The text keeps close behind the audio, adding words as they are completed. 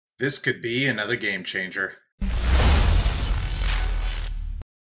This could be another game changer.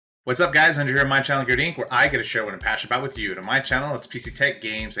 What's up, guys? Andrew here on my channel, GearedInc, where I get to share what I'm passionate about with you. And on my channel, it's PC tech,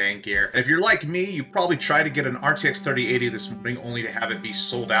 games, and gear. And if you're like me, you probably tried to get an RTX 3080 this morning only to have it be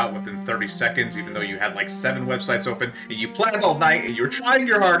sold out within 30 seconds, even though you had like 7 websites open, and you planned all night, and you were trying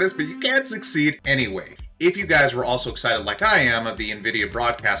your hardest, but you can't succeed anyway. If you guys were also excited like I am of the Nvidia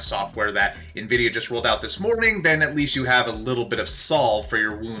broadcast software that Nvidia just rolled out this morning, then at least you have a little bit of solve for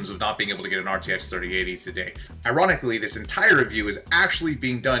your wounds of not being able to get an RTX 3080 today. Ironically, this entire review is actually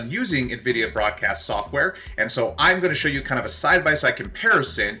being done using Nvidia broadcast software, and so I'm going to show you kind of a side-by-side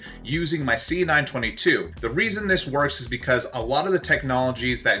comparison using my C922. The reason this works is because a lot of the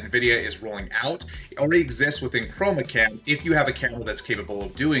technologies that Nvidia is rolling out already exists within Chroma if you have a camera that's capable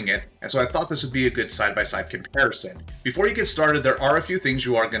of doing it, and so I thought this would be a good side-by-side comparison. Before you get started, there are a few things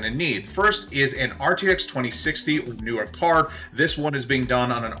you are going to need. First is an RTX 2060 or newer card. This one is being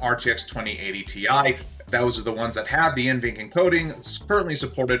done on an RTX 2080 Ti. Those are the ones that have the Nvidia encoding. It's currently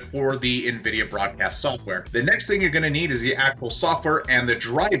supported for the Nvidia broadcast software. The next thing you're going to need is the actual software and the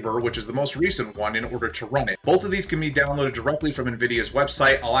driver, which is the most recent one, in order to run it. Both of these can be downloaded directly from Nvidia's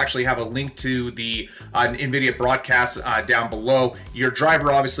website. I'll actually have a link to the Nvidia broadcast down below. Your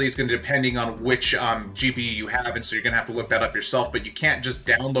driver obviously is going to depending on which GPU you have, and so you're going to have to look that up yourself, but you can't just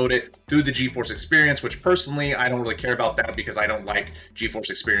download it through the GeForce Experience, which personally I don't really care about that because I don't like GeForce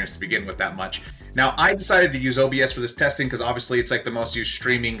Experience to begin with that much. Now, I decided to use OBS for this testing because obviously it's like the most used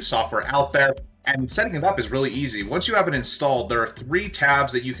streaming software out there. And setting it up is really easy. Once you have it installed, there are 3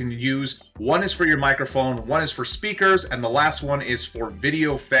 tabs that you can use. One is for your microphone, one is for speakers, and the last one is for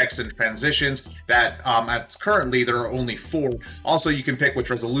video effects and transitions that currently there are only 4. Also, you can pick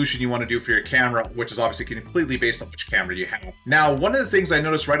which resolution you want to do for your camera, which is obviously completely based on which camera you have. Now, one of the things I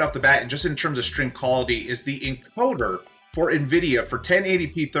noticed right off the bat, and just in terms of stream quality, is the encoder for Nvidia for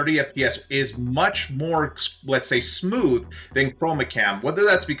 1080p 30 FPS is much more, let's say, smooth than Chroma. Whether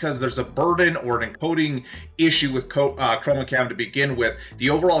that's because there's a burden or an encoding issue with Chroma to begin with, the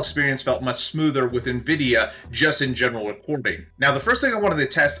overall experience felt much smoother with Nvidia just in general recording. Now, the first thing I wanted to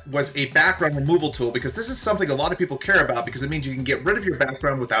test was a background removal tool, because this is something a lot of people care about because it means you can get rid of your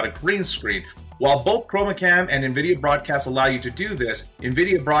background without a green screen. While both Chroma and Nvidia Broadcast allow you to do this,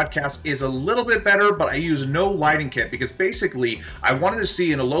 Nvidia Broadcast is a little bit better, but I use no lighting kit because basically I wanted to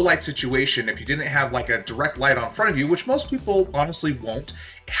see in a low light situation, if you didn't have like a direct light on front of you, which most people honestly won't,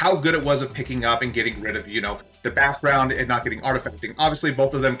 how good it was at picking up and getting rid of, you know, the background and not getting artifacting. Obviously,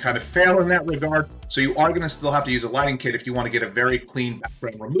 both of them kind of fail in that regard, so you are going to still have to use a lighting kit if you want to get a very clean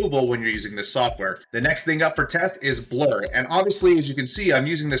background removal when you're using this software. The next thing up for test is blur, and obviously, as you can see, I'm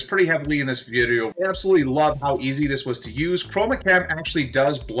using this pretty heavily in this video. I absolutely love how easy this was to use. Chroma actually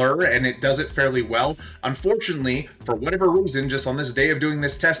does blur, and it does it fairly well. Unfortunately, for whatever reason, just on this day of doing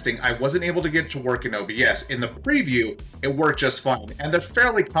this testing, I wasn't able to get it to work in OBS. In the preview, it worked just fine, and they're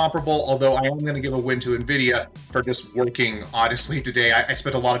fairly comparable, although I am going to give a win to Nvidia for just working honestly today. I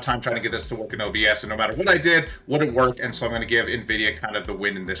spent a lot of time trying to get this to work in OBS, and no matter what I did, wouldn't work, and so I'm going to give Nvidia kind of the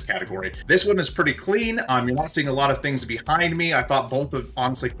win in this category. This one is pretty clean. You're not seeing a lot of things behind me. I thought both of,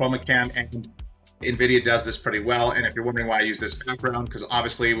 honestly, Chroma and Nvidia does this pretty well, and if you're wondering why I use this background, because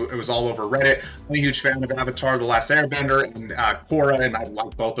obviously it was all over Reddit. I'm a huge fan of Avatar: The Last Airbender and Korra, and I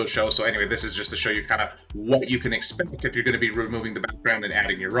like both those shows. So anyway, this is just to show you kind of what you can expect if you're going to be removing the background and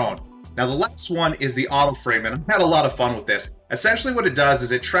adding your own. Now, the last one is the auto frame, and I've had a lot of fun with this. Essentially what it does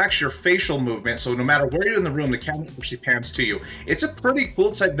is it tracks your facial movement, so no matter where you're in the room, the camera actually pans to you. It's a pretty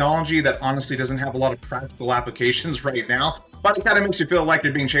cool technology that honestly doesn't have a lot of practical applications right now, but it kind of makes you feel like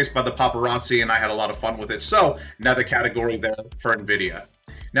you're being chased by the paparazzi, and I had a lot of fun with it. So another category there for Nvidia.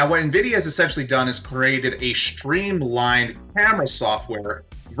 Now, what Nvidia has essentially done is created a streamlined camera software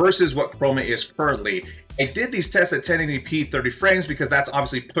versus what Chroma is currently. I did these tests at 1080p 30 frames because that's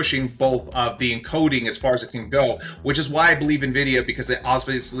obviously pushing both of the encoding as far as it can go, which is why I believe Nvidia, because it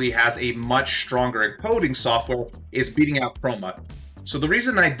obviously has a much stronger encoding software, is beating out Chroma. So the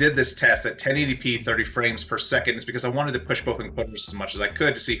reason I did this test at 1080p 30 frames per second is because I wanted to push both encoders as much as I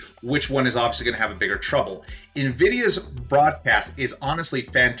could to see which one is obviously going to have a bigger trouble. Nvidia's broadcast is honestly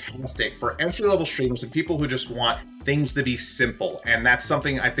fantastic for entry-level streamers and people who just want things to be simple, and that's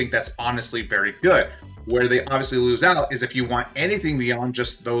something I think that's honestly very good. Where they obviously lose out is if you want anything beyond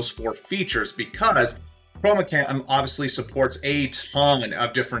just those 4 features, because Chroma obviously supports a ton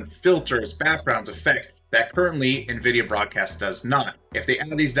of different filters, backgrounds, effects that currently Nvidia Broadcast does not. If they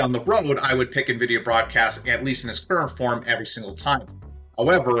add these down the road, I would pick Nvidia Broadcast, at least in its current form, every single time.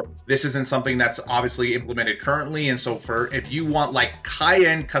 However, this isn't something that's obviously implemented currently, and so if you want like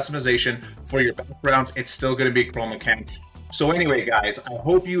high-end customization for your backgrounds, it's still going to be Chroma. So anyway, guys, I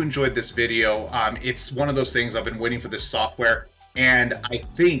hope you enjoyed this video. It's one of those things I've been waiting for this software. And I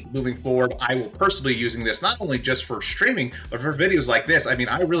think moving forward, I will personally be using this not only just for streaming, but for videos like this. I mean,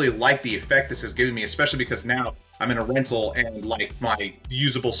 I really like the effect this is giving me, especially because now I'm in a rental and like my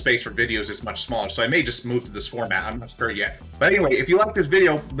usable space for videos is much smaller. So I may just move to this format. I'm not sure yet. But anyway, if you like this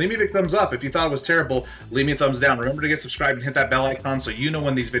video, leave me a big thumbs up. If you thought it was terrible, leave me a thumbs down. Remember to get subscribed and hit that bell icon so you know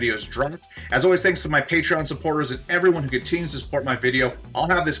when these videos drop. As always, thanks to my Patreon supporters and everyone who continues to support my video. I'll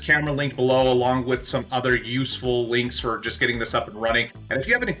have this camera linked below along with some other useful links for just getting this up and running. And if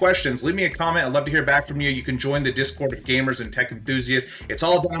you have any questions, leave me a comment. I'd love to hear back from you. You can join the Discord of gamers and tech enthusiasts. It's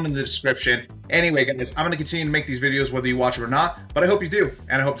all down in the description. Anyway, guys, I'm going to continue to make these videos whether you watch them or not, but I hope you do.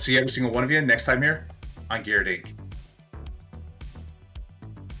 And I hope to see every single one of you next time here on GearedInc.